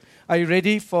Are you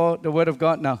ready for the Word of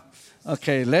God now?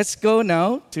 Okay, let's go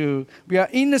now we are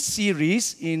in a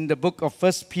series in the book of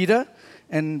 1 Peter,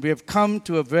 and we have come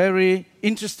to a very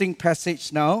interesting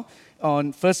passage now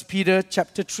on 1 Peter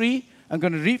chapter 3. I'm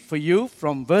going to read for you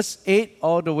from verse 8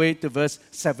 all the way to verse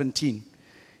 17.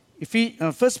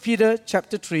 1 Peter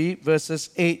chapter 3, verses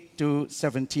 8 to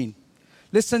 17.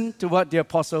 Listen to what the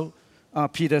Apostle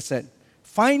Peter said.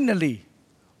 Finally,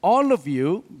 all of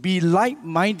you be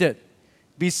like-minded,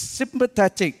 be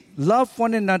sympathetic, love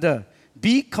one another,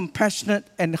 be compassionate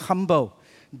and humble.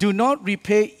 Do not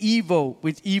repay evil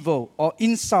with evil or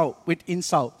insult with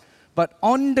insult, but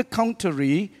on the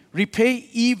contrary, repay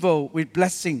evil with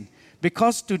blessing,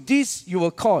 because to this you were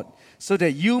called, so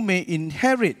that you may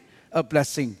inherit a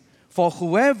blessing. For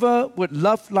whoever would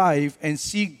love life and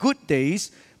see good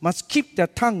days must keep their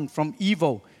tongue from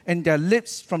evil and their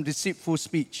lips from deceitful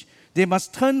speech. They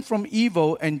must turn from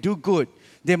evil and do good.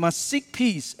 They must seek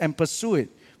peace and pursue it.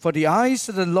 For the eyes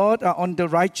of the Lord are on the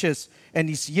righteous, and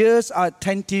His ears are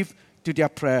attentive to their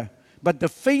prayer. But the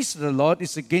face of the Lord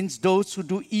is against those who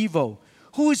do evil.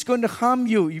 Who is going to harm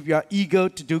you if you are eager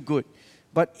to do good?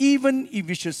 But even if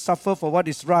you should suffer for what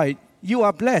is right, you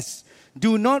are blessed.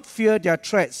 Do not fear their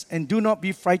threats, and do not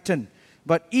be frightened.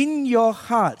 But in your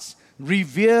hearts,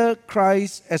 revere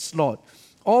Christ as Lord.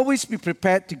 Always be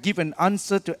prepared to give an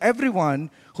answer to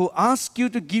everyone who asks you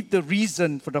to give the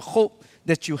reason for the hope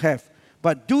that you have.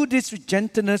 But do this with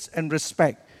gentleness and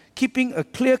respect, keeping a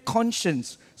clear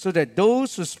conscience, so that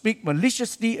those who speak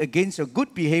maliciously against your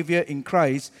good behavior in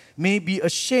Christ may be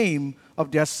ashamed of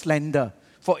their slander.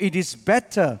 For it is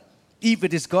better, if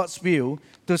it is God's will,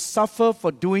 to suffer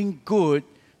for doing good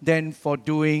than for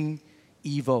doing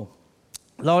evil.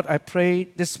 Lord, I pray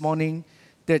this morning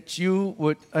that you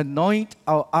would anoint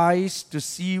our eyes to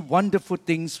see wonderful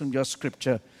things from your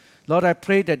scripture. Lord, I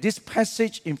pray that this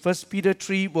passage in 1 Peter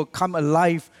 3 will come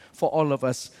alive for all of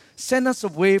us. Send us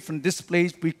away from this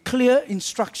place with clear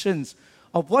instructions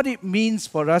of what it means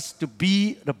for us to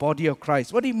be the body of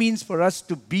Christ, what it means for us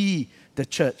to be the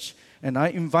church. And I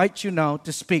invite you now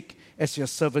to speak as your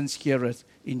servants hear it.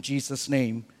 In Jesus'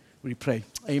 name we pray.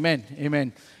 Amen.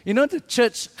 Amen. You know, the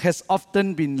church has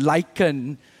often been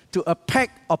likened to a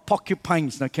pack of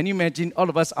porcupines. Now, can you imagine? All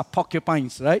of us are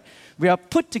porcupines, right? We are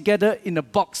put together in a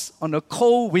box on a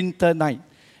cold winter night.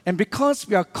 And because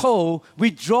we are cold,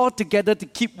 we draw together to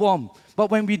keep warm. But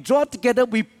when we draw together,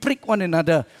 we prick one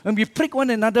another. When we prick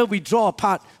one another, we draw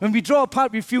apart. When we draw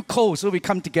apart, we feel cold, so we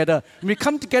come together. When we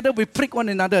come together, we prick one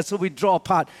another, so we draw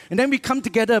apart. And then we come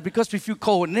together because we feel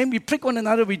cold. And then we prick one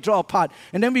another, we draw apart.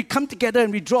 And then we come together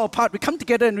and we draw apart. We come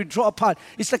together and we draw apart.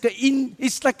 It's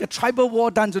like a tribal war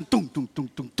dance. You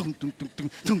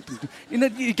know,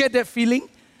 you get that feeling?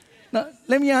 Now,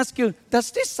 let me ask you, does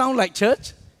this sound like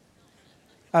church?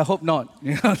 I hope not.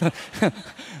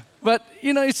 But,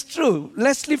 you know, it's true.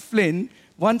 Leslie Flynn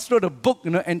once wrote a book,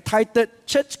 entitled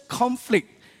Church Conflict.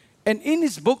 And in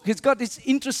his book, he's got this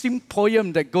interesting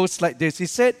poem that goes like this. He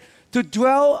said, to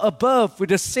dwell above with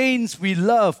the saints we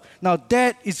love, now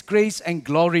that is grace and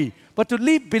glory. But to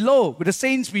live below with the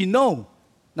saints we know,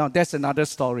 now that's another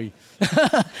story.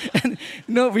 And,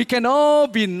 we can all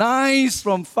be nice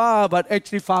from far, but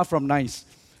actually far from nice.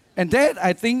 And that,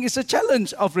 I think, is a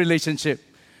challenge of relationship.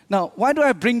 Now, why do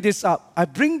I bring this up? I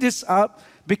bring this up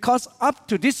because up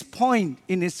to this point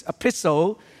in his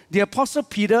epistle, the Apostle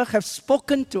Peter has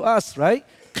spoken to us, right,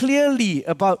 clearly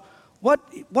about what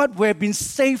we've been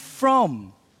saved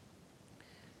from.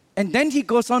 And then he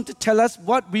goes on to tell us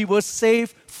what we were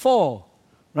saved for,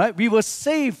 right? We were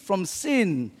saved from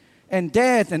sin and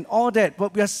death and all that,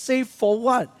 but we are saved for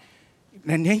what?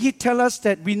 And then he tells us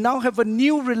that we now have a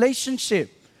new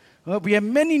relationship. We have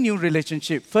many new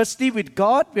relationships. Firstly, with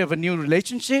God, we have a new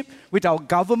relationship. With our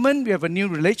government, we have a new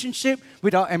relationship.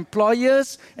 With our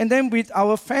employers, and then with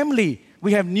our family,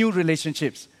 we have new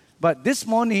relationships. But this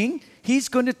morning, he's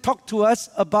going to talk to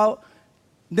us about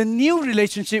the new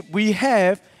relationship we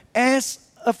have as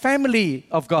a family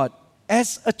of God,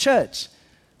 as a church.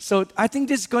 So I think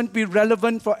this is going to be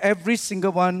relevant for every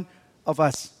single one of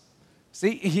us.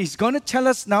 See, he's going to tell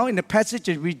us now in the passage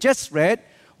that we just read,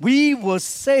 we were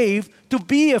saved to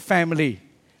be a family.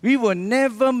 We were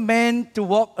never meant to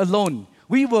walk alone.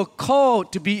 We were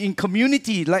called to be in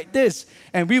community like this.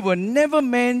 And we were never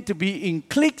meant to be in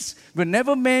cliques. We were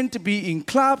never meant to be in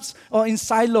clubs or in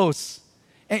silos.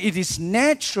 And it is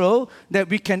natural that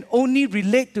we can only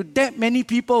relate to that many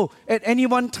people at any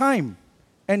one time.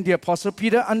 And the Apostle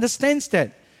Peter understands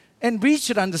that. And we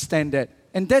should understand that.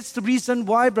 And that's the reason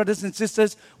why, brothers and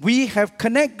sisters, we have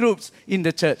connect groups in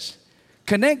the church.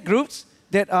 Connect groups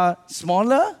that are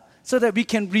smaller so that we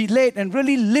can relate and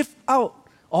really live out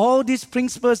all these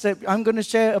principles that I'm going to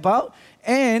share about.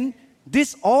 And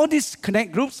all these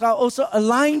connect groups are also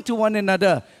aligned to one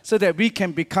another so that we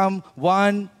can become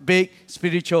one big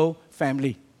spiritual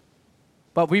family.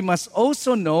 But we must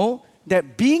also know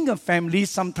that being a family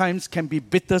sometimes can be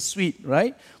bittersweet,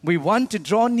 right? We want to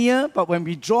draw near, but when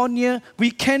we draw near,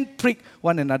 we can prick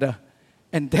one another.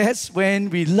 And that's when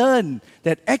we learn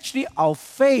that actually our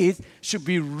faith should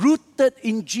be rooted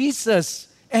in Jesus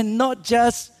and not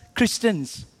just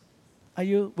Christians. Are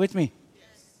you with me?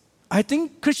 Yes. I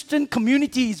think Christian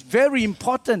community is very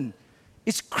important.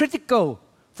 It's critical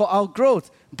for our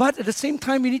growth. But at the same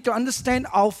time, we need to understand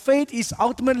our faith is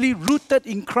ultimately rooted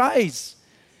in Christ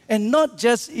and not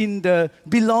just in the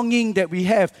belonging that we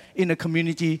have in a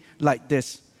community like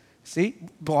this. See?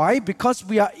 Why? Because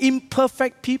we are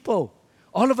imperfect people.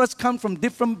 All of us come from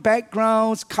different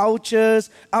backgrounds, cultures,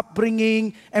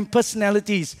 upbringing, and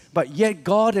personalities. But yet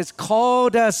God has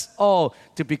called us all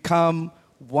to become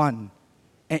one.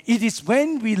 And it is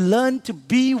when we learn to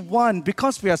be one,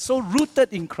 because we are so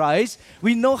rooted in Christ,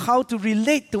 we know how to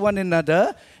relate to one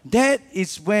another. That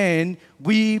is when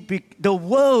the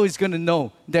world is going to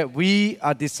know that we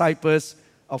are disciples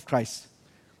of Christ.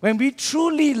 When we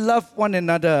truly love one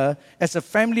another as a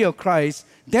family of Christ,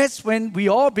 that's when we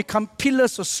all become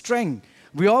pillars of strength.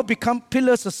 We all become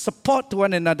pillars of support to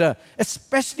one another,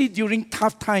 especially during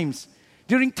tough times,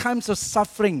 during times of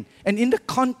suffering, and in the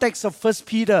context of 1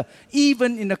 Peter,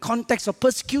 even in the context of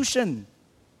persecution.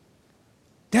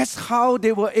 That's how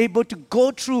they were able to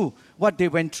go through what they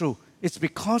went through. It's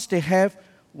because they have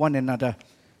one another.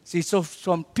 See, so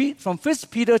from 1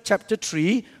 Peter chapter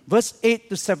 3, verse 8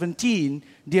 to 17,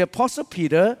 the Apostle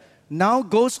Peter now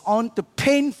goes on to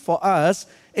paint for us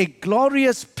a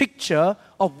glorious picture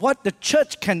of what the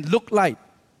church can look like,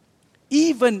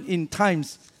 even in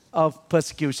times of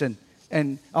persecution.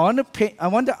 And I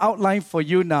want to outline for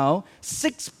you now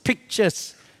 6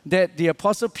 pictures that the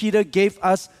Apostle Peter gave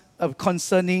us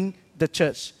concerning the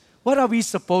church. What are we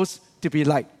supposed to be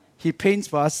like? He paints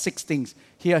for us 6 things.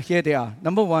 Here they are.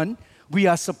 Number 1, we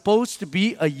are supposed to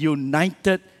be a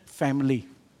united family.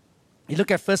 You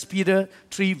look at 1 Peter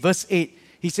 3, verse 8.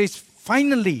 He says,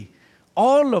 finally,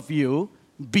 all of you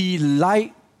be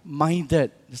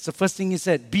like-minded. That's the first thing he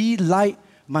said. Be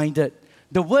like-minded.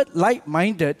 The word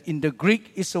like-minded in the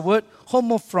Greek is the word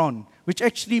homophron, which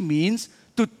actually means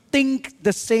to think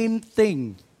the same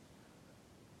thing.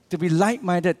 To be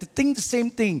like-minded, to think the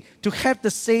same thing, to have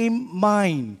the same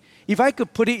mind. If I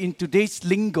could put it in today's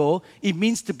lingo, it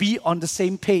means to be on the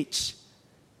same page.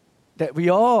 That we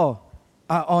all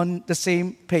are on the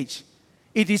same page.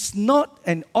 It is not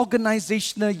an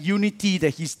organizational unity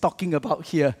that he's talking about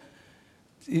here.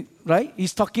 Right?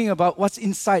 He's talking about what's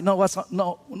inside, not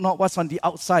what's on the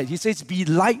outside. He says, be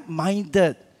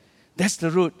like-minded. That's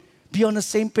the root. Be on the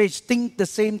same page. Think the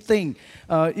same thing.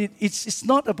 It's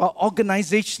not about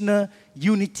organizational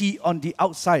unity on the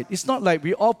outside. It's not like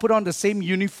we all put on the same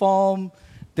uniform,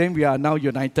 then we are now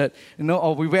united.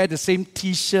 Or we wear the same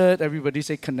T-shirt. Everybody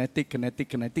say kinetic.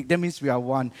 That means we are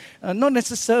one. Not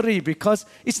necessarily, because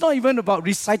it's not even about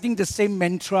reciting the same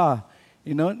mantra.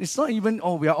 It's not even,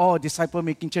 we are all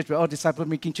disciple-making church. We're all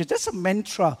disciple-making church. That's a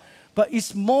mantra. But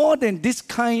it's more than this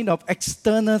kind of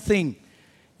external thing.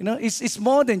 It's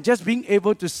more than just being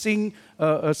able to sing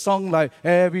a song like,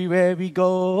 everywhere we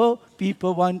go,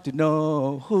 people want to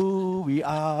know who we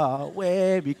are,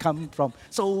 where we come from.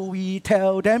 So we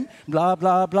tell them, blah,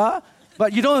 blah, blah.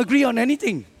 But you don't agree on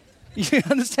anything. You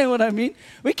understand what I mean?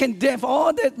 We can have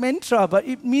all that mantra, but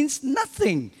it means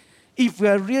nothing if we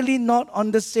are really not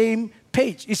on the same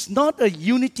page. It's not a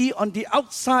unity on the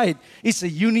outside. It's a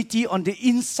unity on the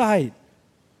inside.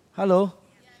 Hello?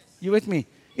 Yes. You with me?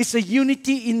 It's a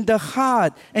unity in the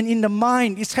heart and in the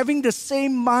mind. It's having the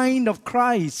same mind of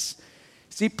Christ.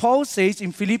 See, Paul says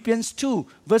in Philippians 2,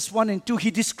 verse 1 and 2,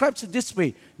 he describes it this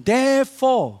way.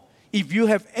 Therefore, if you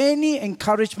have any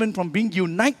encouragement from being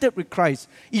united with Christ,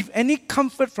 if any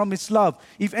comfort from His love,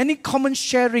 if any common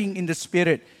sharing in the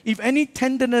Spirit, if any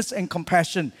tenderness and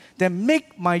compassion, then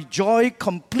make my joy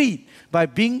complete by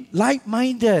being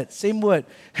like-minded, same word,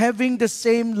 having the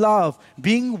same love,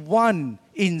 being one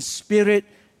in spirit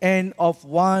and of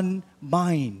one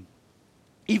mind.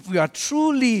 If we are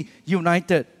truly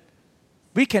united,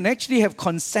 we can actually have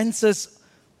consensus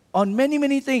on many,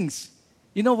 many things.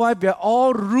 You know why? We are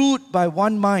all ruled by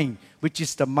one mind, which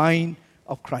is the mind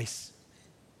of Christ.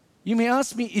 You may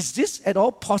ask me, is this at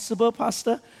all possible,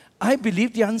 Pastor? I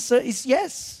believe the answer is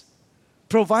yes,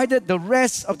 provided the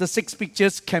rest of the 6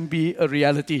 pictures can be a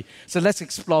reality. So let's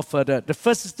explore further. The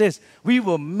first is this. We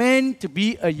were meant to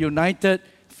be a united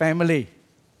family.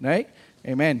 Right?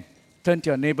 Amen. Turn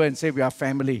to your neighbor and say, we are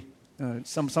family.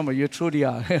 Some of you truly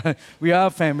are. We are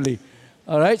family.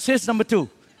 All right, so here's number 2.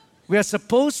 We are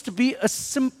supposed to be a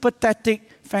sympathetic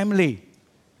family.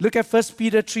 Look at 1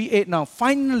 Peter 3:8 now.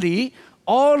 Finally,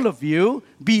 all of you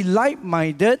be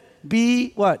like-minded,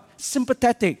 be what?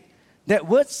 Sympathetic. That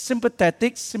word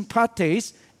sympathetic,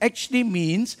 sympathes, actually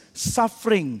means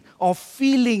suffering or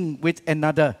feeling with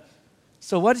another.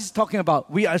 So what is it talking about?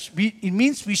 It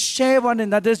means we share one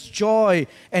another's joy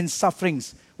and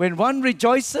sufferings. When one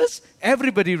rejoices,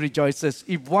 everybody rejoices.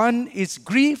 If one is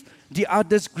grieved, the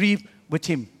others grieve with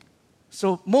him.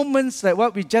 So moments like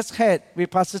what we just had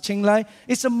with Pastor Cheng Lai,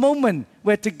 it's a moment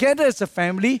where together as a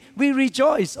family, we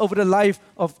rejoice over the life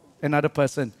of another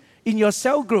person. In your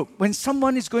cell group, when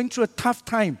someone is going through a tough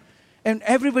time, and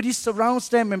everybody surrounds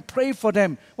them and pray for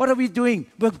them, what are we doing?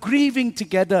 We're grieving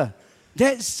together.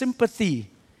 That's sympathy.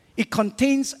 It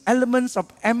contains elements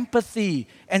of empathy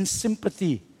and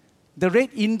sympathy. The Red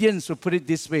Indians would put it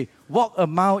this way: walk a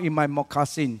mile in my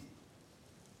moccasin.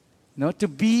 To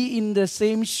be in the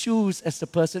same shoes as the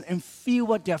person and feel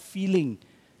what they're feeling.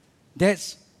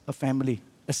 That's a family,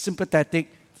 a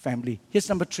sympathetic family. Here's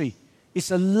number 3. It's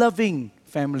a loving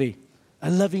family. A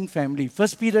loving family. 1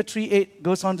 Peter 3:8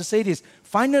 goes on to say this.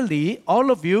 Finally, all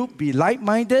of you be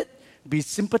like-minded, be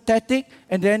sympathetic,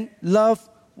 and then love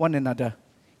one another.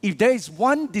 If there is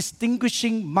one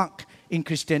distinguishing mark in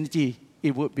Christianity,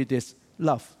 it would be this: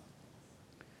 love.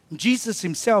 Jesus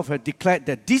himself had declared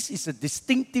that this is a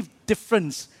distinctive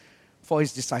difference for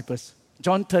his disciples.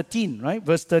 John 13, right?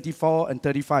 Verse 34 and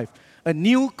 35. A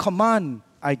new command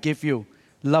I give you: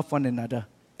 love one another.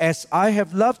 As I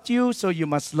have loved you, so you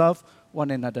must love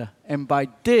one another. And by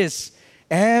this,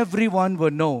 everyone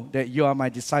will know that you are my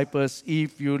disciples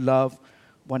if you love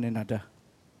one another.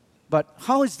 But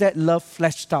how is that love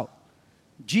fleshed out?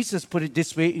 Jesus put it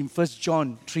this way in 1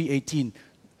 John 3:18.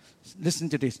 Listen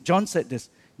to this. John said this: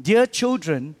 Dear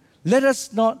children, let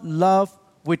us not love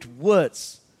with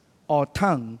words or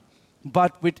tongue,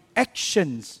 but with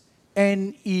actions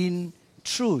and in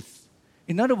truth.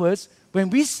 In other words,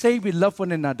 when we say we love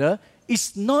one another,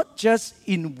 it's not just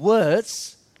in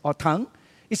words or tongue,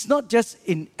 it's not just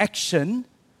in action,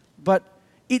 but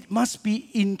it must be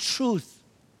in truth.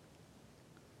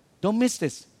 Don't miss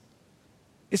this.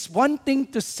 It's one thing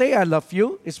to say I love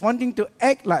you, it's one thing to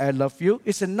act like I love you,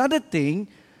 it's another thing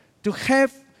to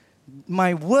have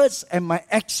my words and my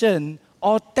action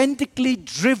authentically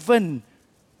driven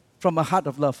from a heart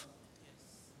of love.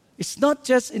 It's not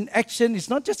just in action, it's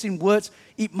not just in words,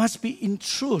 it must be in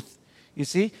truth, you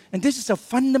see. And this is a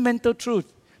fundamental truth,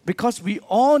 because we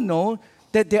all know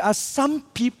that there are some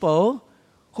people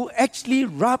who actually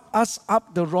rub us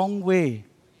up the wrong way.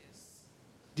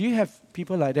 Do you have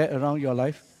people like that around your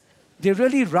life? They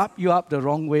really rub you up the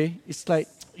wrong way. It's like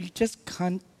you just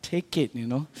can't take it,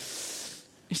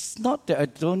 It's not that I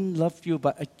don't love you,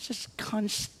 but I just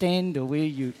can't stand the way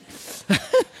you...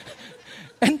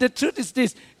 And the truth is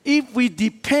this: if we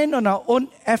depend on our own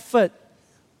effort,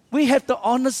 we have to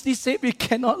honestly say we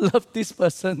cannot love this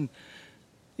person.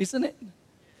 Isn't it?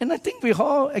 And I think we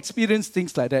all experience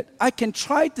things like that. I can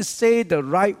try to say the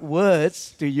right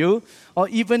words to you, or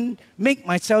even make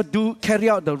myself carry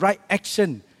out the right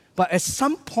action. But at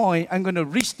some point, I'm going to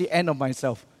reach the end of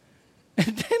myself.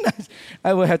 And then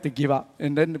I will have to give up.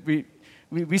 And then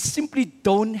we simply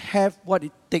don't have what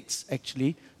it takes,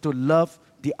 actually, to love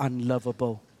the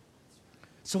unlovable.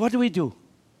 So what do?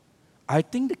 I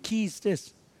think the key is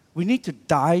this: we need to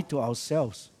die to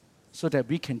ourselves so that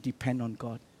we can depend on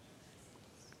God.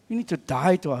 We need to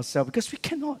die to ourselves because we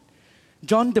cannot.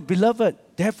 John the Beloved,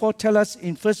 therefore, tell us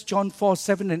in 1 John 4,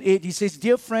 7 and 8, he says,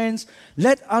 Dear friends,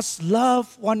 let us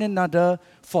love one another,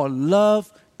 for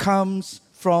love comes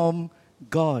from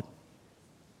God.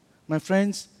 My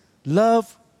friends,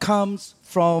 love comes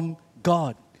from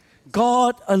God.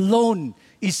 God alone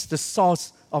is the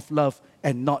source of love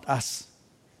and not us.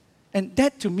 And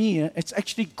that to me, it's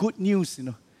actually good news,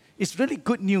 It's really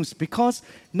good news, because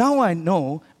now I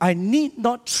know I need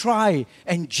not try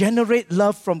and generate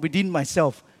love from within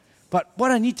myself. But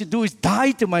what I need to do is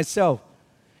die to myself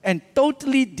and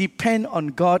totally depend on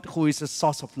God, who is the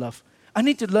source of love. I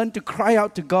need to learn to cry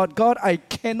out to God: God, I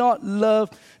cannot love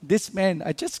this man.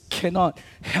 I just cannot.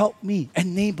 Help me,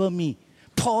 enable me,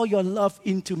 pour your love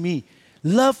into me.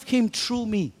 Love him through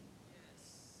me.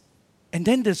 And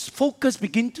then this focus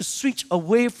begins to switch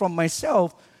away from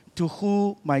myself to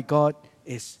who my God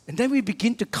is. And then we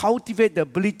begin to cultivate the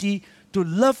ability to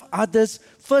love others,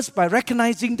 first by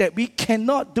recognizing that we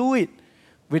cannot do it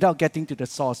without getting to the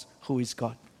source, who is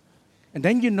God. And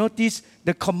then you notice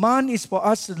the command is for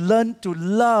us to learn to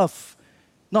love,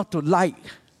 not to like.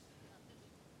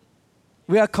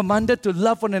 We are commanded to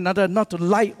love one another, not to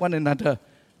like one another.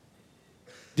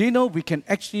 Do you know we can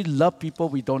actually love people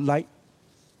we don't like?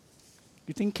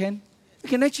 You think can? We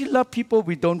can actually love people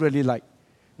we don't really like.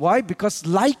 Why? Because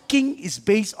liking is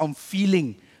based on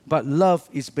feeling, but love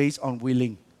is based on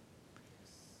willing.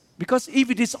 Because if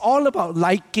it is all about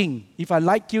liking, if I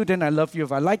like you, then I love you.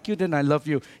 If I like you, then I love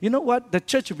you. You know what? The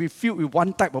church will be filled with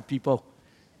one type of people.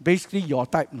 Basically, your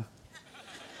type.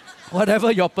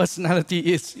 Whatever your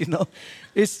personality is,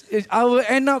 I will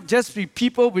end up just with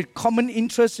people with common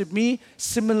interests with me,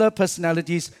 similar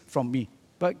personalities from me.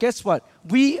 But guess what?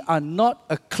 We are not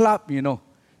a club,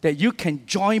 that you can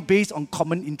join based on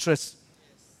common interests.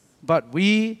 But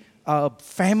we are a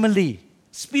family,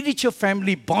 spiritual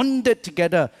family, bonded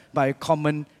together by a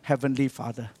common Heavenly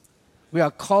Father. We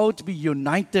are called to be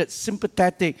united,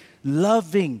 sympathetic,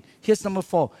 loving. Here's number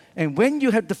 4. And when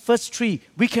you have the first 3,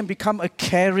 we can become a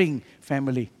caring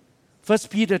family. 1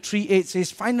 Peter 3:8 says,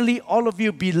 finally, all of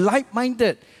you be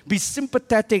like-minded, be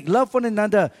sympathetic, love one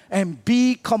another, and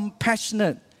be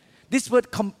compassionate. This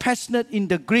word compassionate in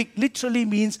the Greek literally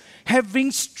means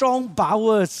having strong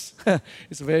bowels.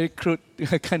 It's a very crude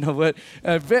kind of word.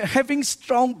 Having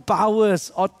strong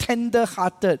bowels or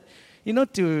tender-hearted.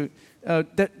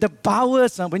 The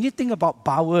bowels, when you think about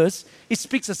bowels, it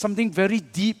speaks of something very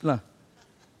deep.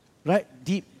 Right?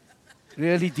 Deep.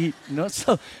 Really deep.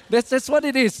 So that's what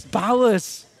it is.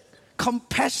 Bowels.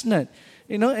 Compassionate.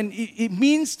 And it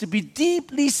means to be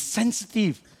deeply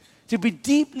sensitive. To be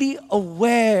deeply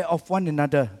aware of one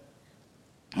another.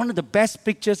 One of the best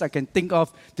pictures I can think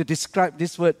of to describe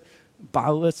this word,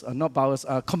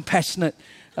 compassionate,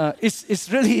 is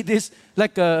really this,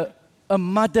 like a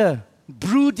mother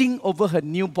brooding over her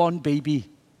newborn baby.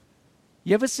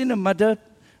 You ever seen a mother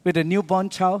with a newborn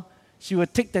child? She will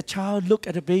take the child, look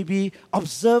at the baby,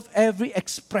 observe every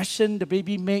expression the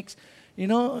baby makes,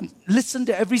 listen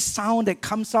to every sound that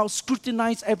comes out,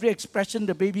 scrutinize every expression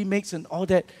the baby makes and all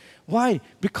that. Why?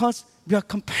 Because we are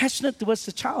compassionate towards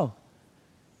the child.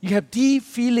 You have deep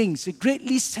feelings. You're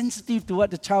greatly sensitive to what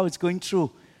the child is going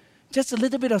through. Just a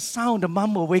little bit of sound, the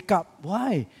mom will wake up.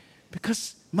 Why?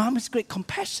 Because mom has great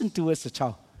compassion towards the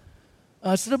child.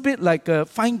 It's a little bit like a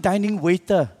fine dining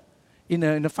waiter in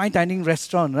a fine dining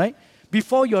restaurant, right?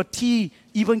 Before your tea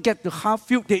even get to half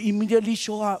filled, they immediately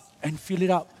show up and fill it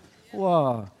up.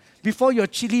 Wow. Before your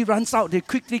chili runs out, they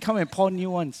quickly come and pour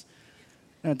new ones.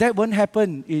 Now, that won't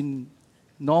happen in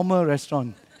normal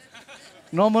restaurant.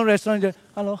 Normal restaurant, they,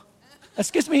 hello,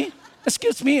 excuse me,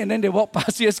 and then they walk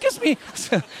past you, excuse me.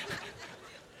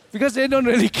 Because they don't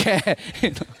really care.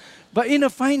 But in a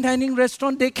fine dining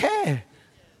restaurant, they care.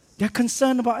 They're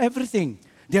concerned about everything.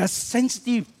 They are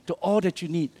sensitive to all that you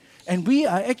need. And we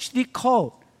are actually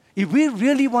called, if we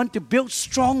really want to build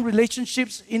strong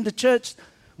relationships in the church,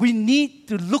 we need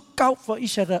to look out for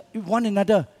each other, one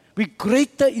another, with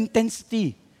greater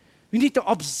intensity. We need to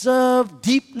observe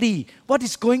deeply what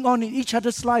is going on in each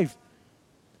other's life.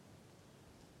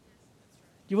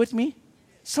 You with me?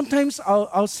 Sometimes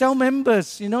our cell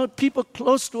members, people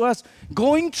close to us,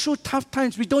 going through tough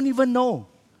times, we don't even know.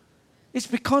 It's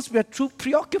because we are too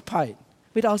preoccupied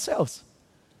with ourselves.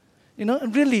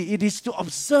 And really, it is to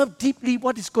observe deeply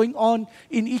what is going on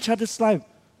in each other's life.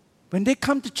 When they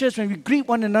come to church, when we greet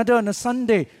one another on a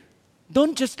Sunday,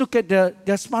 don't just look at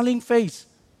their smiling face.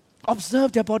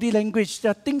 Observe their body language.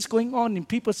 There are things going on in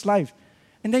people's life.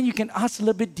 And then you can ask a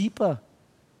little bit deeper.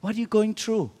 What are you going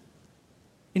through?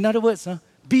 In other words,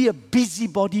 be a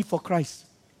busybody for Christ.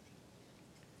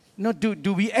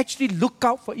 Do we actually look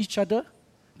out for each other?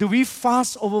 Do we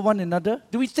fast over one another?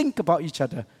 Do we think about each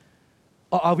other?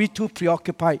 Or are we too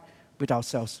preoccupied with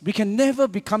ourselves? We can never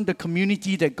become the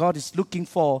community that God is looking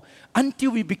for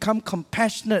until we become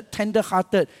compassionate,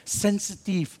 tender-hearted,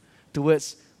 sensitive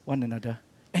towards one another.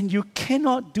 And you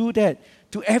cannot do that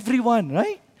to everyone,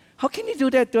 right? How can you do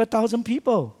that to 1,000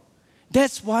 people?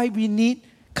 That's why we need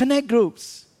connect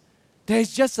groups.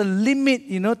 There's just a limit,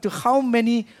 to how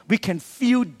many we can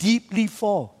feel deeply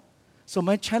for. So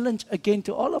my challenge again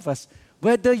to all of us,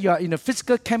 whether you are in a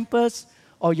physical campus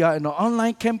or you are in an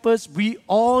online campus, we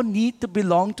all need to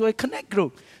belong to a connect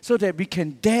group so that we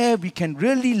can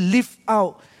really live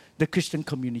out the Christian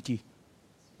community.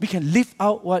 We can live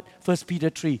out what 1 Peter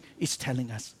 3 is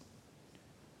telling us.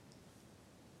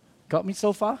 Got me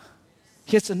so far?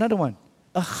 Here's another one.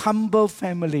 A humble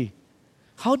family.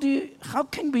 How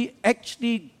can we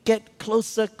actually get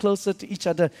closer to each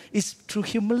other? It's through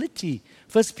humility.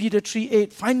 1 Peter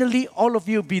 3:8. Finally, all of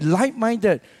you be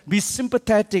like-minded, be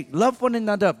sympathetic, love one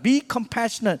another, be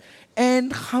compassionate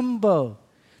and humble.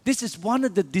 This is one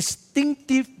of the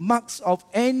distinctive marks of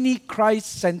any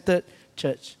Christ-centered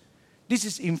church. This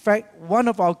is, in fact, one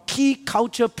of our key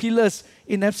culture pillars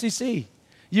in FCC.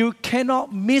 You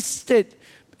cannot miss it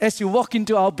as you walk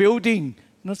into our building.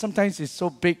 Sometimes it's so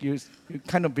big, you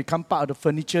kind of become part of the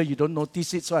furniture, you don't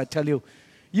notice it, so I tell you.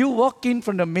 You walk in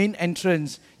from the main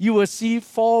entrance, you will see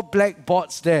 4 black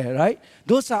boards there, right?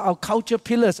 Those are our culture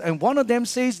pillars. And one of them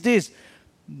says this,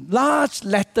 large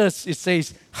letters, it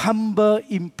says, humble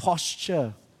in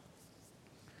posture.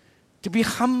 To be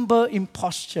humble in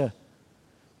posture.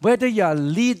 Whether you're a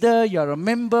leader, you're a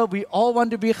member, we all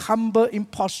want to be humble in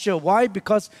posture. Why?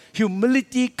 Because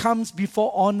humility comes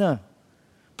before honor.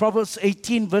 Proverbs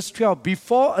 18 verse 12,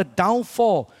 before a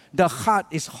downfall, the heart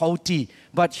is haughty,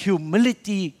 but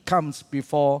humility comes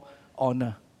before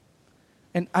honor.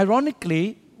 And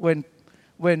ironically, when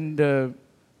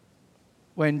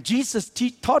Jesus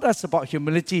taught us about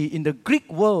humility in the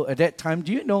Greek world at that time,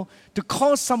 do you know, to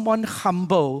call someone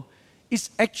humble is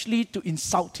actually to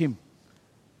insult him.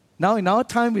 Now in our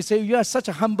time, we say, you are such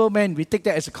a humble man, we take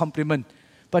that as a compliment.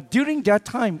 But during their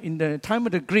time, in the time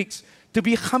of the Greeks, to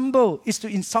be humble is to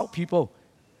insult people.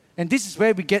 And this is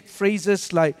where we get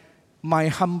phrases like, my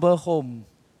humble home,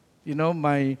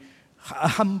 my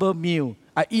humble meal,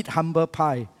 I eat humble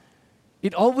pie.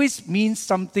 It always means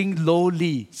something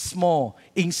lowly, small,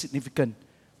 insignificant.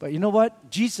 But you know what?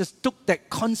 Jesus took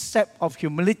that concept of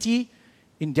humility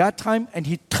in their time and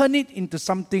he turned it into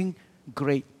something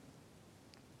great.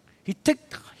 He took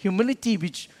humility,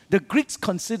 which the Greeks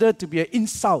considered to be an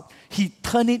insult, he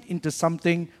turned it into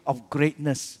something of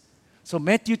greatness. So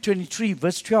Matthew 23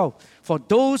 verse 12, for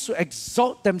those who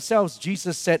exalt themselves,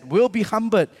 Jesus said, will be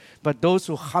humbled, but those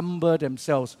who humble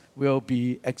themselves will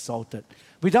be exalted.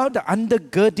 Without the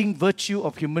undergirding virtue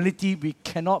of humility, we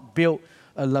cannot build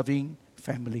a loving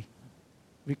family.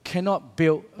 We cannot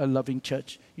build a loving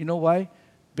church. You know why?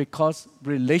 Because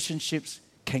relationships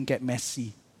can get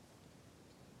messy.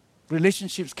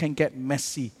 Relationships can get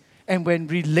messy. And when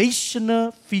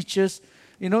relational features,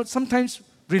 sometimes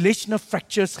relational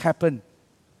fractures happen,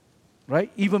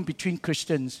 right? Even between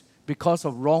Christians, because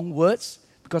of wrong words,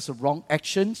 because of wrong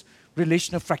actions,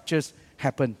 relational fractures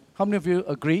happen. How many of you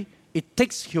agree? It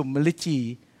takes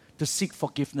humility to seek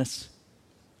forgiveness.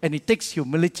 And it takes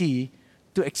humility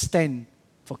to extend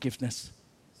forgiveness.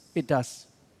 It does.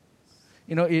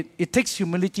 It takes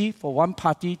humility for one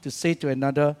party to say to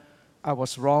another, I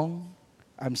was wrong,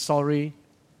 I'm sorry,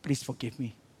 please forgive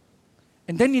me.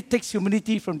 And then it takes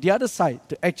humility from the other side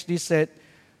to actually say,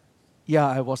 yeah,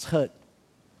 I was hurt.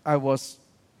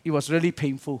 It was really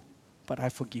painful, but I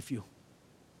forgive you.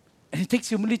 And it takes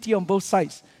humility on both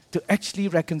sides to actually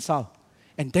reconcile.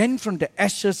 And then from the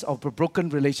ashes of a broken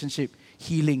relationship,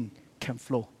 healing can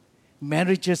flow.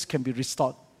 Marriages can be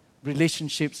restored.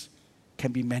 Relationships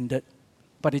can be mended.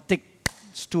 But it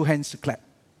takes 2 hands to clap.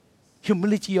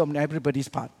 Humility on everybody's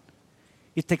part.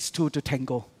 It takes 2 to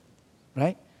tango,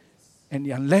 right? And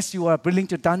unless you are willing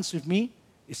to dance with me,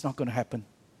 it's not going to happen.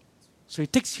 So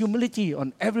it takes humility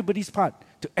on everybody's part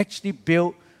to actually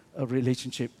build a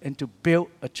relationship and to build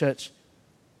a church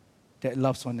that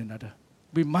loves one another.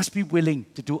 We must be willing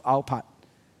to do our part,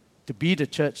 to be the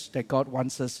church that God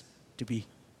wants us to be,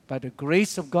 by the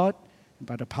grace of God and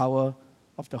by the power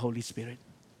of the Holy Spirit.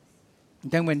 And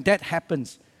then when that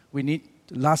happens, we need,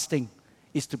 the last thing,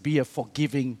 is to be a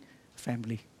forgiving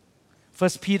family. 1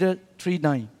 Peter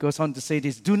 3:9 goes on to say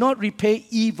this, do not repay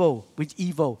evil with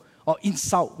evil or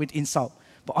insult with insult,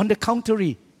 but on the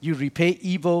contrary, you repay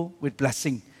evil with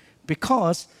blessing,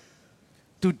 because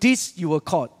to this you were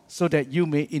called, so that you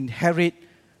may inherit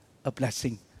a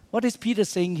blessing. What is Peter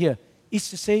saying here? Is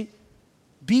to say,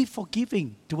 be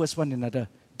forgiving towards one another.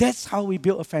 That's how we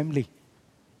build a family,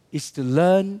 is to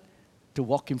learn to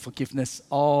walk in forgiveness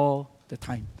all the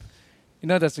time.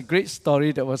 There's a great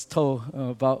story that was told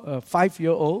about a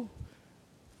 5-year-old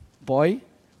boy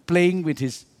playing with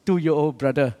his 2-year-old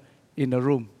brother in a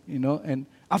room, and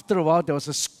after a while there was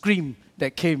a scream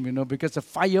that came, because the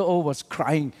 5-year-old was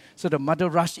crying. So the mother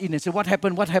rushed in and said, what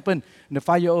happened? And the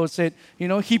 5-year-old said,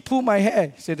 he pulled my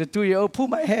hair. Said the 2-year-old,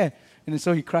 pulled my hair. And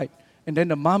so he cried. And then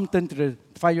the mom turned to the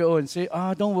 5-year-old and said,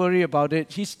 don't worry about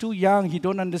it. He's too young. He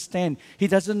don't understand. He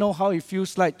doesn't know how it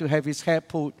feels like to have his hair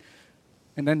pulled.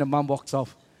 And then the mom walks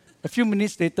off. A few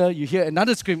minutes later, you hear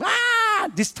another scream.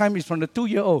 This time it's from the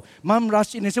 2-year-old. Mom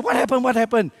rushed in and said, what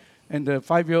happened? And the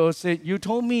 5-year-old said, you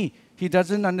told me he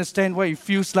doesn't understand what it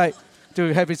feels like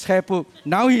to have his hair pulled.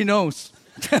 Now he knows.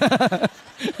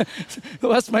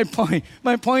 What's my point?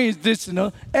 My point is this,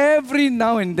 every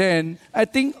now and then, I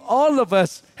think all of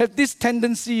us have this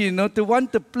tendency, to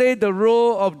want to play the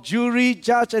role of jury,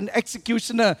 judge, and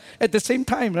executioner at the same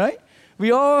time, right?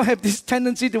 We all have this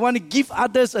tendency to want to give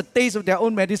others a taste of their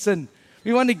own medicine.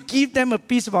 We want to give them a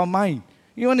piece of our mind.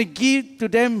 We want to give to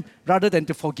them rather than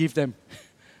to forgive them.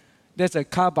 There's a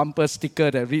car bumper sticker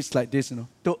that reads like this,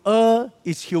 To err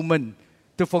is human.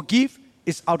 To forgive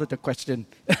is out of the question.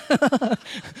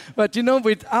 But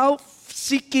without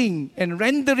seeking and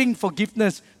rendering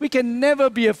forgiveness, we can never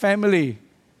be a family.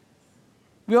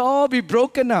 We'll all be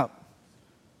broken up.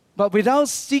 But without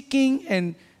seeking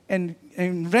and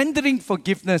rendering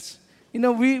forgiveness,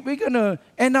 we're going to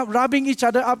end up rubbing each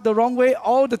other up the wrong way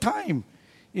all the time.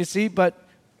 You see, but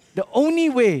the only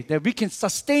way that we can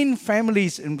sustain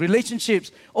families and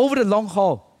relationships over the long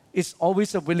haul is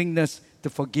always a willingness to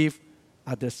forgive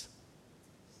others.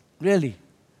 Really.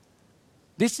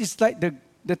 This is like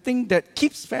the thing that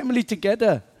keeps family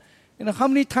together. How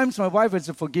many times my wife has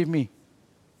to forgive me?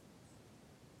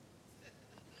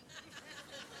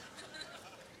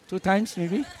 2 times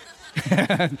maybe?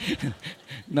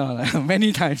 No,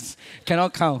 many times.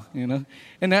 Cannot count,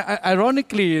 And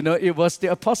ironically, it was the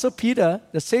Apostle Peter,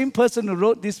 the same person who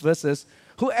wrote these verses,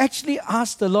 who actually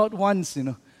asked the Lord once,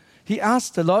 He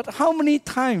asked the Lord how many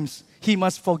times he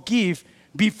must forgive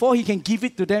before he can give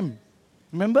it to them.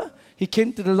 Remember? He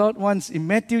came to the Lord once in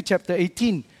Matthew chapter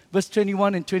 18, verse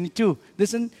 21 and 22.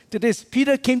 Listen to this.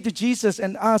 Peter came to Jesus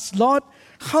and asked, Lord,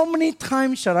 how many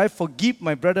times shall I forgive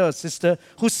my brother or sister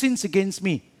who sins against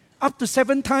me? Up to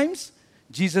 7 times?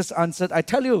 Jesus answered, I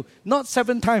tell you, not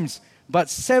 7 times, but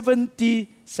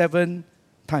 77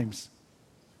 times.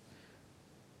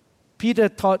 Peter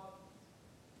taught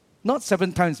not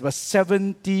 7 times, but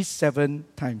 77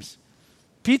 times.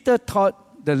 Peter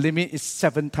taught the limit is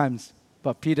 7 times.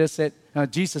 But Jesus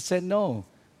said, no,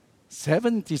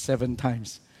 77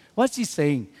 times. What's he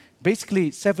saying?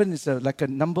 Basically, 7 is like a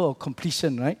number of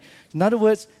completion, right? In other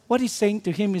words, what he's saying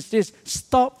to him is this: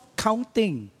 stop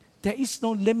counting. There is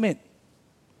no limit.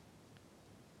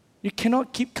 You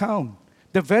cannot keep count.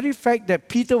 The very fact that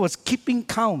Peter was keeping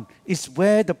count is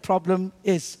where the problem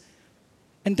is.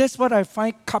 And that's what I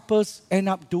find couples end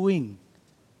up doing.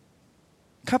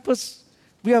 Couples,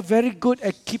 we are very good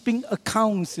at keeping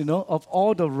accounts, of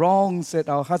all the wrongs that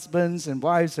our husbands and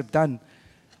wives have done.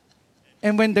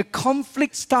 And when the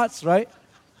conflict starts, right,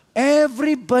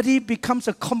 everybody becomes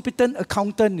a competent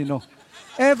accountant,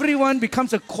 Everyone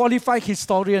becomes a qualified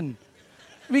historian.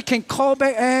 We can call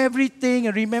back everything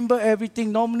and remember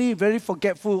everything. Normally, very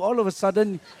forgetful. All of a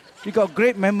sudden, we got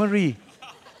great memory.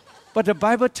 But the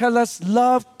Bible tells us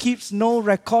love keeps no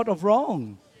record of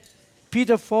wrong.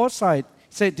 Peter Forsyth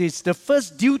said this: the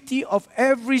first duty of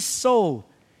every soul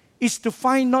is to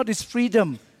find not its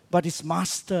freedom, but its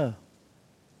master.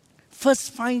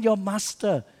 First find your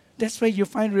master. That's where you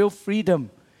find real freedom.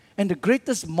 And the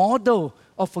greatest model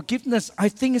of forgiveness, I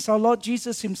think, is our Lord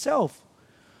Jesus himself.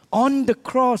 On the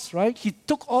cross, right, he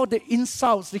took all the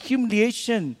insults, the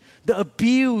humiliation, the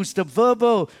abuse, the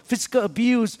verbal, physical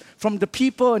abuse from the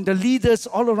people and the leaders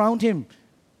all around him.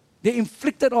 They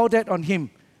inflicted all that on him.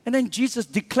 And then Jesus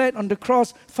declared on the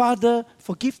cross, Father,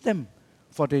 forgive them,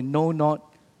 for they know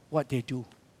not what they do.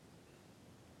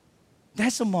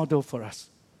 That's a model for us.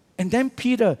 And then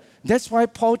Peter, that's why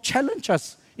Paul challenged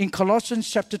us in Colossians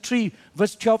chapter 3,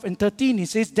 verse 12 and 13. He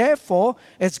says, therefore,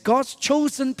 as God's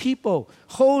chosen people,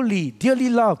 holy, dearly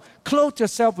loved, clothe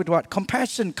yourself with what?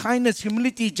 Compassion, kindness,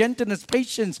 humility, gentleness,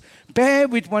 patience. Bear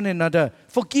with one another.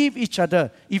 Forgive each other.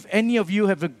 If any of you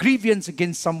have a grievance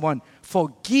against someone,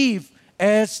 forgive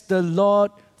as the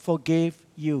Lord forgave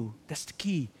you. That's the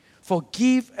key.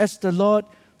 Forgive as the Lord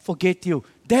forgave you.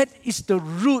 That is the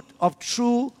root of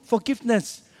true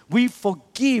forgiveness. We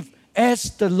forgive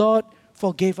as the Lord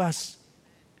forgave us.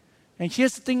 And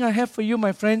here's the thing I have for you,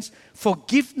 my friends.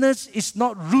 Forgiveness is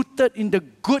not rooted in the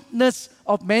goodness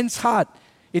of man's heart.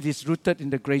 It is rooted in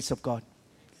the grace of God.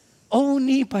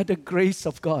 Only by the grace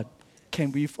of God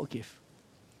can we forgive.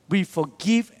 We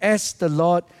forgive as the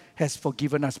Lord has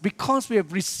forgiven us. Because we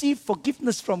have received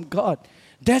forgiveness from God,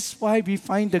 that's why we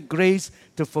find the grace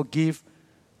to forgive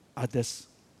others.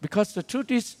 Because the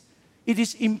truth is, it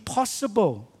is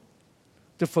impossible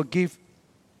to forgive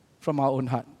from our own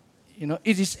heart.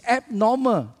 It is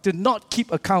abnormal to not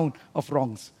keep account of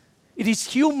wrongs. It is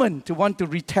human to want to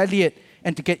retaliate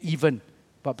and to get even.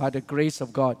 But by the grace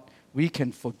of God, we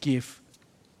can forgive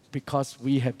because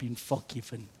we have been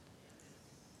forgiven.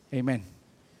 Amen.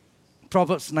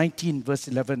 Proverbs 19, verse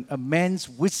 11, a man's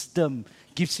wisdom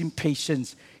gives him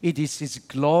patience. It is his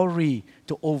glory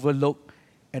to overlook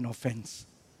an offense.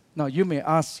 Now, you may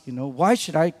ask, why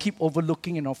should I keep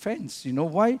overlooking an offense?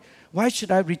 Why should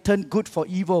I return good for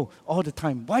evil all the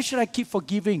time? Why should I keep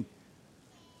forgiving?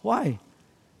 Why?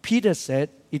 Peter said,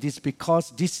 it is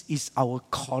because this is our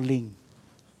calling.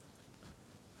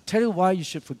 Tell you why you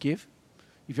should forgive.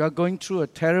 If you are going through a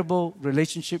terrible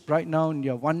relationship right now and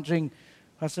you're wondering,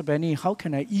 Pastor Benny, how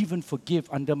can I even forgive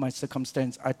under my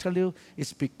circumstance? I tell you,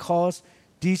 it's because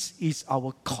this is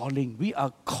our calling. We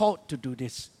are called to do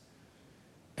this.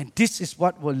 And this is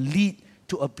what will lead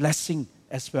to a blessing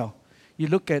as well. You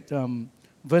look at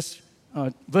verse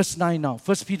 9 now.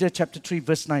 1 Peter chapter 3,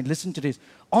 verse 9. Listen to this.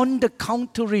 On the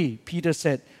contrary, Peter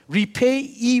said, repay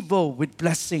evil with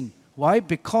blessing. Why?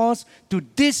 Because to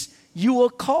this you were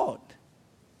called.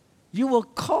 You were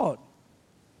called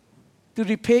to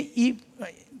repay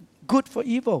good for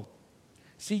evil.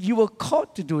 See, you were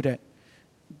called to do that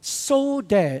so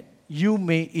that you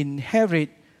may inherit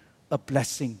a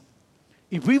blessing.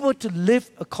 If we were to live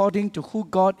according to who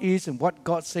God is and what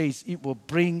God says, it will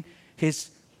bring His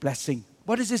blessing.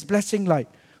 What is His blessing like?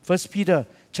 1 Peter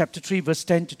chapter 3, verse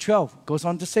 10 to 12 goes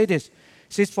on to say this. It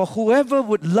says, for whoever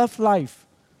would love life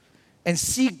and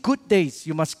see good days,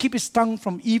 you must keep his tongue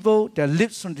from evil, their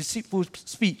lips from deceitful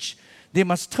speech. They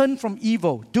must turn from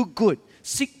evil, do good,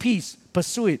 seek peace,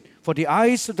 pursue it. For the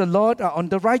eyes of the Lord are on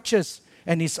the righteous,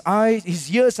 and His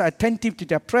ears are attentive to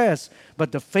their prayers.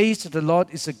 But the face of the Lord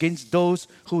is against those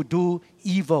who do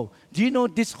evil. Do you know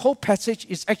this whole passage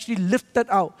is actually lifted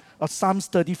out of Psalms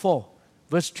 34,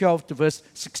 verse 12 to verse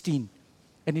 16.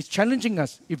 And it's challenging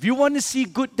us. If you want to see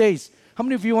good days, how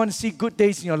many of you want to see good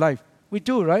days in your life? We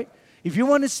do, right? If you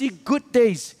want to see good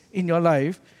days in your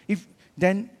life,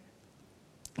 then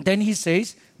he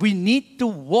says, we need to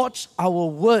watch our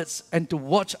words and to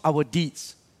watch our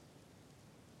deeds.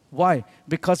 Why?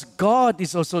 Because God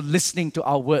is also listening to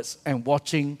our words and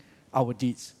watching our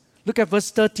deeds. Look at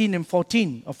verse 13 and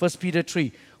 14 of 1 Peter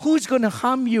 3. Who is going to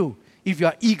harm you if you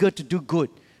are eager to do good?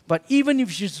 But even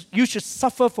if you should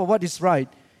suffer for what is right,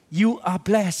 you are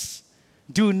blessed.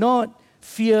 Do not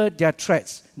fear their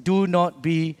threats. Do not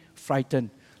be frightened.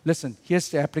 Listen, here's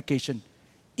the application.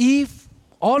 If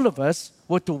all of us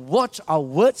were to watch our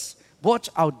words, watch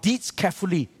our deeds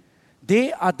carefully,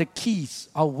 they are the keys.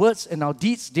 Our words and our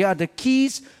deeds, they are the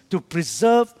keys to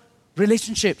preserve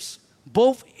relationships,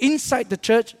 both inside the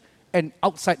church and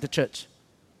outside the church.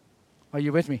 Are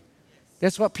you with me?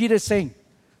 That's what Peter is saying.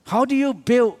 How do you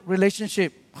build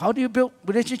relationship? How do you build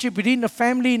relationship within the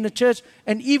family, in the church,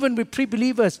 and even with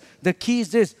pre-believers? The key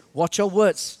is this: watch your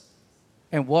words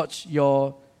and watch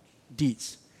your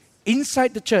deeds.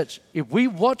 Inside the church, if we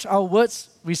watch our words,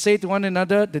 we say to one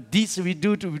another, the deeds we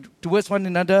do towards one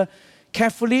another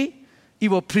carefully,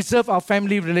 it will preserve our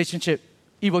family relationship.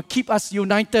 It will keep us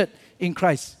united in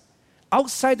Christ.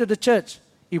 Outside of the church,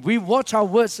 if we watch our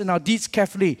words and our deeds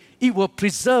carefully, it will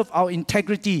preserve our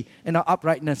integrity and our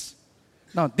uprightness.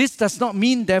 Now, this does not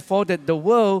mean, therefore, that the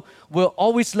world will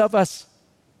always love us.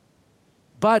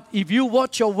 But if you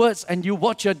watch your words and you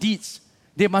watch your deeds,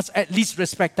 they must at least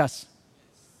respect us.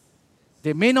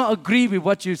 They may not agree with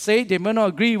what you say, they may not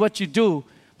agree with what you do,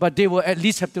 but they will at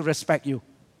least have to respect you.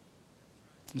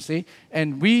 You see?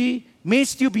 And we may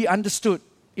still be understood.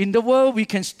 In the world, we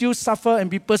can still suffer and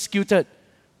be persecuted.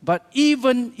 But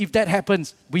even if that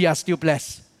happens, we are still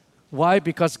blessed. Why?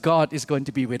 Because God is going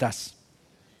to be with us.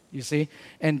 You see?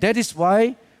 And that is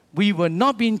why we will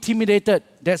not be intimidated.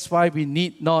 That's why we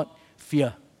need not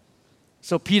fear.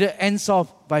 So Peter ends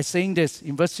off by saying this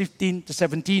in verse 15 to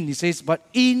 17. He says, but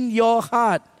in your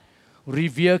heart,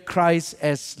 revere Christ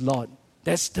as Lord.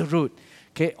 That's the root.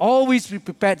 Okay, always be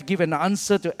prepared to give an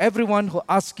answer to everyone who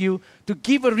asks you to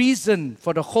give a reason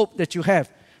for the hope that you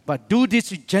have. But do this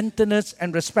with gentleness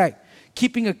and respect,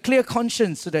 keeping a clear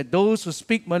conscience so that those who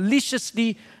speak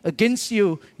maliciously against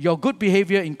you, your good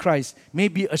behavior in Christ, may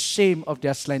be ashamed of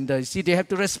their slander. You see, they have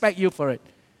to respect you for it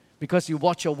because you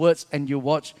watch your words and you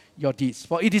watch your deeds.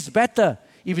 For it is better,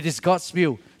 if it is God's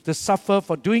will, to suffer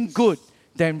for doing good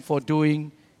than for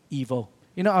doing evil.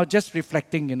 You know, I was just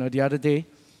reflecting, the other day,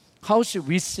 how should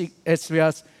we seek, as we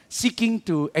are seeking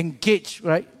to engage,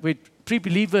 right, with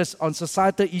pre-believers on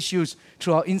societal issues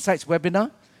through our Insights webinar?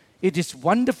 It is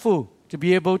wonderful to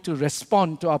be able to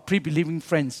respond to our pre-believing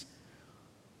friends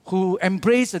who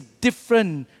embrace a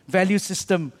different value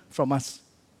system from us.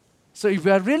 So if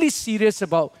we are really serious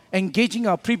about engaging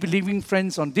our pre-believing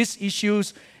friends on these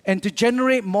issues and to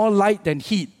generate more light than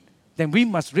heat, then we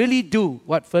must really do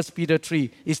what 1 Peter 3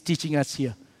 is teaching us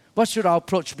here. What should our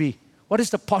approach be? What is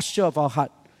the posture of our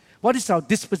heart? What is our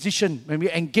disposition when we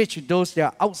engage with those that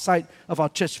are outside of our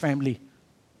church family?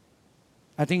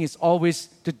 I think it's always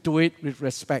to do it with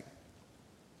respect.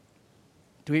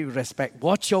 Do it with respect.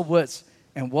 Watch your words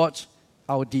and watch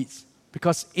our deeds.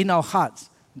 Because in our hearts,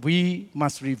 we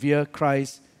must revere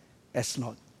Christ as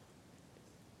Lord.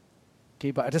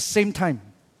 Okay, but at the same time,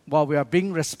 while we are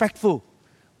being respectful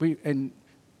and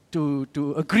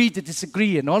to agree to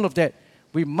disagree and all of that,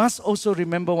 we must also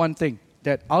remember one thing,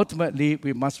 that ultimately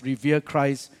we must revere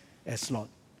Christ as Lord.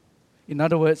 In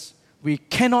other words, we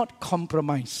cannot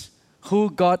compromise who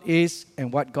God is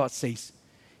and what God says.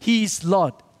 He is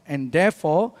Lord, and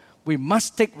therefore we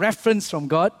must take reference from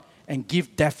God and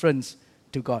give deference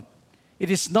to God. It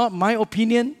is not my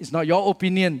opinion, it's not your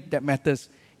opinion that matters.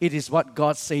 It is what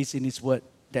God says in His Word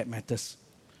that matters.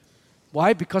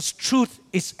 Why? Because truth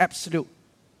is absolute.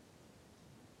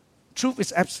 Truth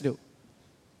is absolute.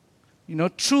 You know,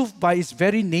 truth by its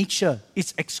very nature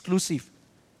is exclusive.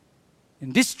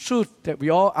 And this truth that we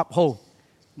all uphold,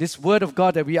 this Word of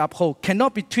God that we uphold,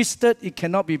 cannot be twisted, it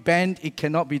cannot be bent, it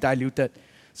cannot be diluted.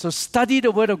 So study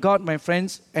the Word of God, my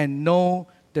friends, and know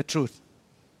the truth.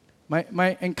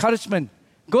 My encouragement,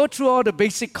 go through all the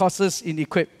basic courses in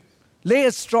Equip. Lay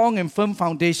a strong and firm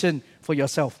foundation for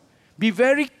yourself. Be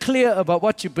very clear about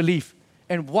what you believe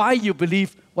and why you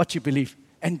believe what you believe.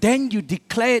 And then you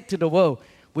declare it to the world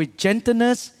with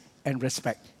gentleness and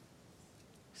respect.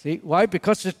 See, why?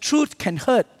 Because the truth can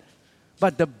hurt,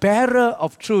 but the bearer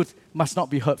of truth must not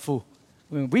be hurtful.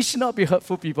 We should not be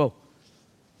hurtful people,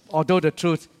 although the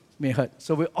truth may hurt.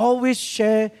 So we always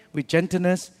share with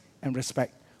gentleness and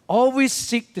respect. Always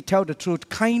seek to tell the truth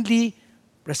kindly,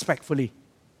 respectfully.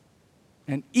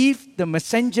 And if the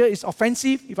messenger is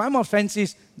offensive, if I'm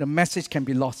offensive, the message can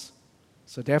be lost.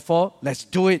 So therefore, let's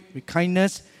do it with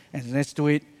kindness and let's do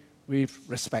it with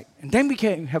respect. And then we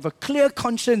can have a clear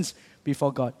conscience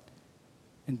before God.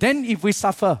 And then if we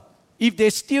suffer, if they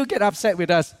still get upset with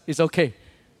us, it's okay.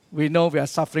 We know we are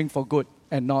suffering for good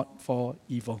and not for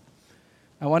evil.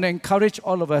 I want to encourage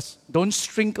all of us, don't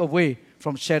shrink away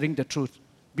from sharing the truth.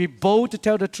 Be bold to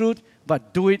tell the truth,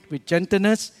 but do it with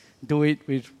gentleness, do it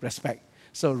with respect.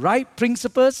 So right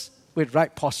principles with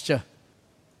right posture.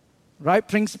 Right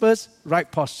principles, right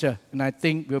posture. And I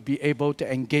think we'll be able to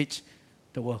engage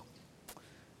the world.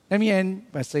 Let me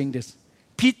end by saying this.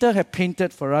 Peter had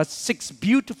painted for us 6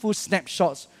 beautiful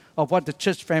snapshots of what the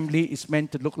church family is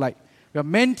meant to look like. We are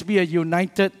meant to be a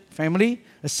united family,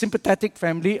 a sympathetic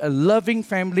family, a loving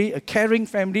family, a caring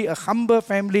family, a humble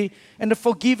family, and a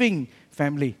forgiving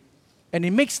family. And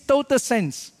it makes total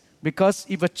sense because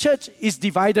if a church is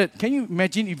divided, can you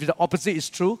imagine if the opposite is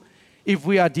true? If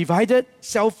we are divided,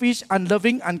 selfish,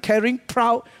 unloving, uncaring,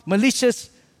 proud, malicious,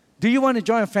 do you want to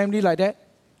join a family like that?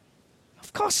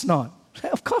 Of course not.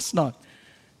 Of course not.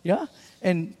 Yeah?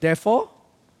 And therefore,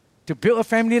 to build a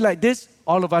family like this,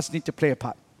 all of us need to play a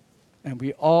part. And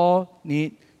we all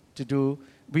need to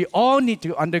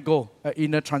undergo an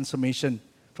inner transformation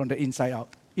from the inside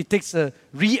out. It takes a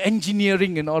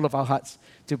re-engineering in all of our hearts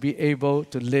to be able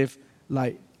to live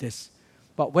like this.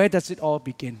 But where does it all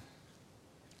begin?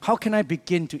 How can I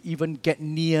begin to even get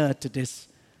near to this?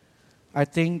 I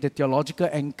think the theological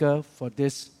anchor for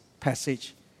this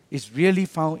passage is really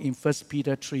found in 1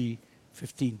 Peter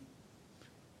 3:15.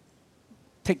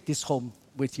 Take this home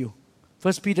with you.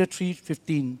 1 Peter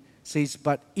 3:15 says,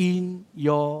 but in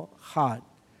your heart,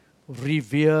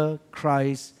 revere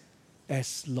Christ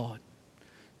as Lord.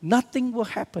 Nothing will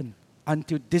happen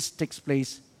until this takes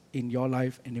place in your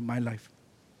life and in my life.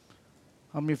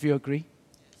 How many of you agree?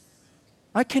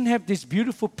 I can have this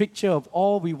beautiful picture of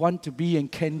all we want to be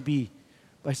and can be,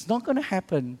 but it's not going to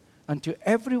happen until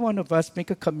every one of us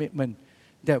make a commitment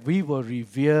that we will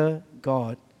revere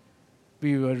God,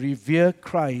 we will revere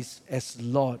Christ as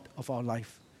Lord of our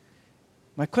life.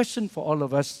 My question for all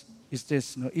of us is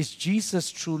this, is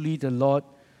Jesus truly the Lord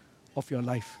of your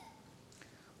life?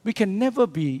 We can never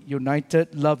be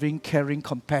united, loving, caring,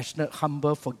 compassionate,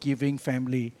 humble, forgiving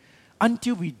family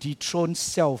until we dethrone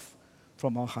self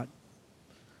from our heart.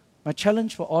 My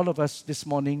challenge for all of us this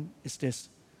morning is this.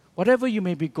 Whatever you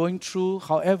may be going through,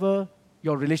 however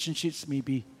your relationships may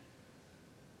be,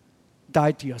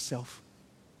 die to yourself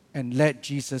and let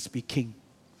Jesus be king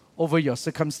over your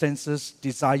circumstances,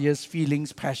 desires,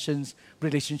 feelings, passions,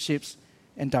 relationships,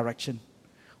 and direction.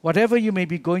 Whatever you may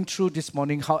be going through this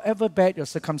morning, however bad your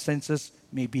circumstances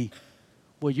may be,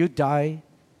 will you die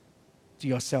to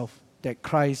yourself that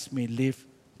Christ may live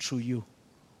through you?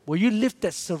 Will you live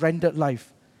that surrendered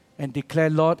life and declare,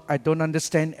 Lord, I don't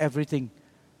understand everything,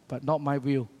 but not my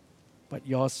will, but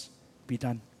yours be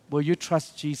done? Will you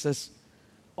trust Jesus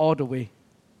all the way?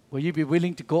 Will you be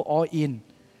willing to go all in,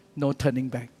 no turning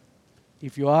back?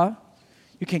 If you are,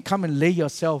 you can come and lay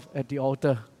yourself at the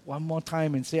altar one more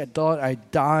time and say, Lord, I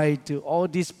die to all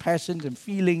these passions and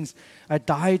feelings. I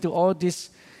die to all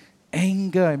this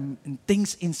anger and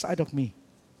things inside of me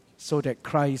so that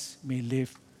Christ may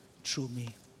live through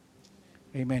me.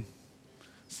 Amen.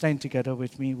 Stand together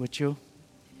with me, would you?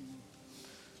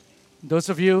 Those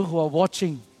of you who are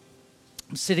watching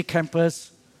City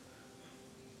Campus,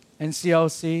 and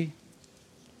CLC,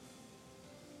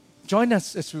 join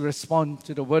us as we respond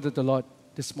to the word of the Lord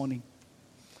this morning.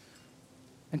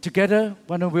 And together,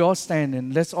 why don't we all stand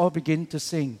and let's all begin to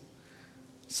sing.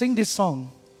 Sing this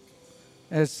song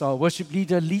as our worship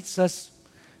leader leads us.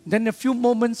 Then in a few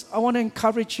moments, I want to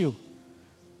encourage you.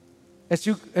 As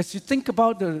you think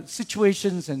about the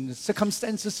situations and the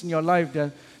circumstances in your life,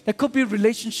 there could be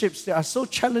relationships that are so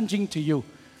challenging to you.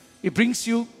 It brings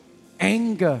you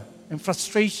anger and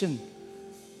frustration.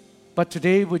 But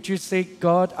today, would you say,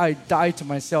 God, I die to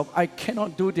myself. I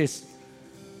cannot do this.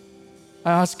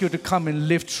 I ask you to come and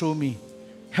live through me.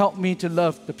 Help me to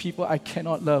love the people I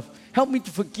cannot love. Help me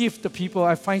to forgive the people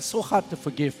I find so hard to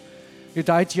forgive. You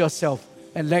die to yourself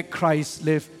and let Christ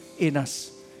live in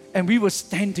us. And we will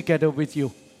stand together with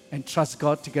you and trust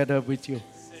God together with you.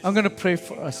 I'm going to pray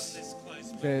for us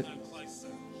that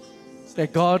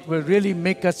God will really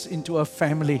make us into a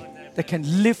family that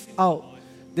can live out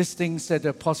these things that the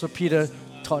Apostle Peter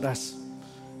taught us.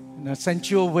 And I sent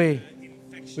you away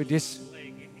with this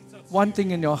one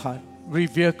thing in your heart: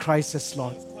 revere Christ as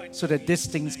Lord, so that these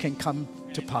things can come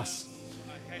to pass.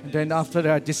 And then after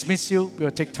that, I dismiss you. We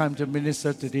will take time to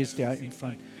minister to these that are in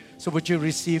front. So would you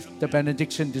receive the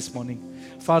benediction this morning?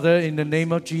 Father, in the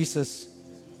name of Jesus,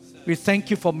 we thank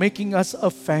you for making us a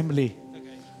family.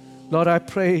 Lord, I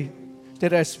pray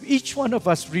that as each one of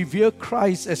us revere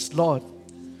Christ as Lord,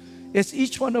 as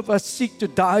each one of us seek to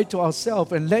die to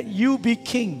ourselves and let you be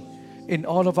King in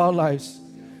all of our lives,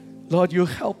 Lord, you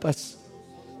help us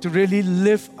to really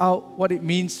live out what it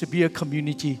means to be a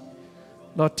community.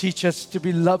 Lord, teach us to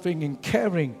be loving and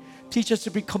caring. Teach us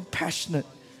to be compassionate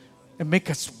and make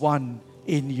us one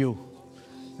in you.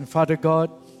 And Father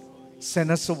God,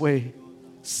 send us away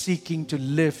seeking to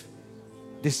live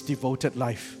this devoted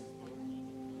life.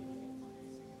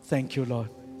 Thank you, Lord.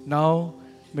 Now,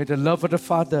 may the love of the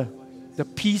Father, the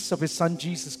peace of His Son,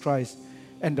 Jesus Christ,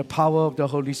 and the power of the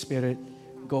Holy Spirit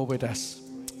go with us.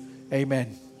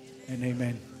 Amen and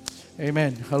amen.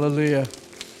 Amen. Hallelujah.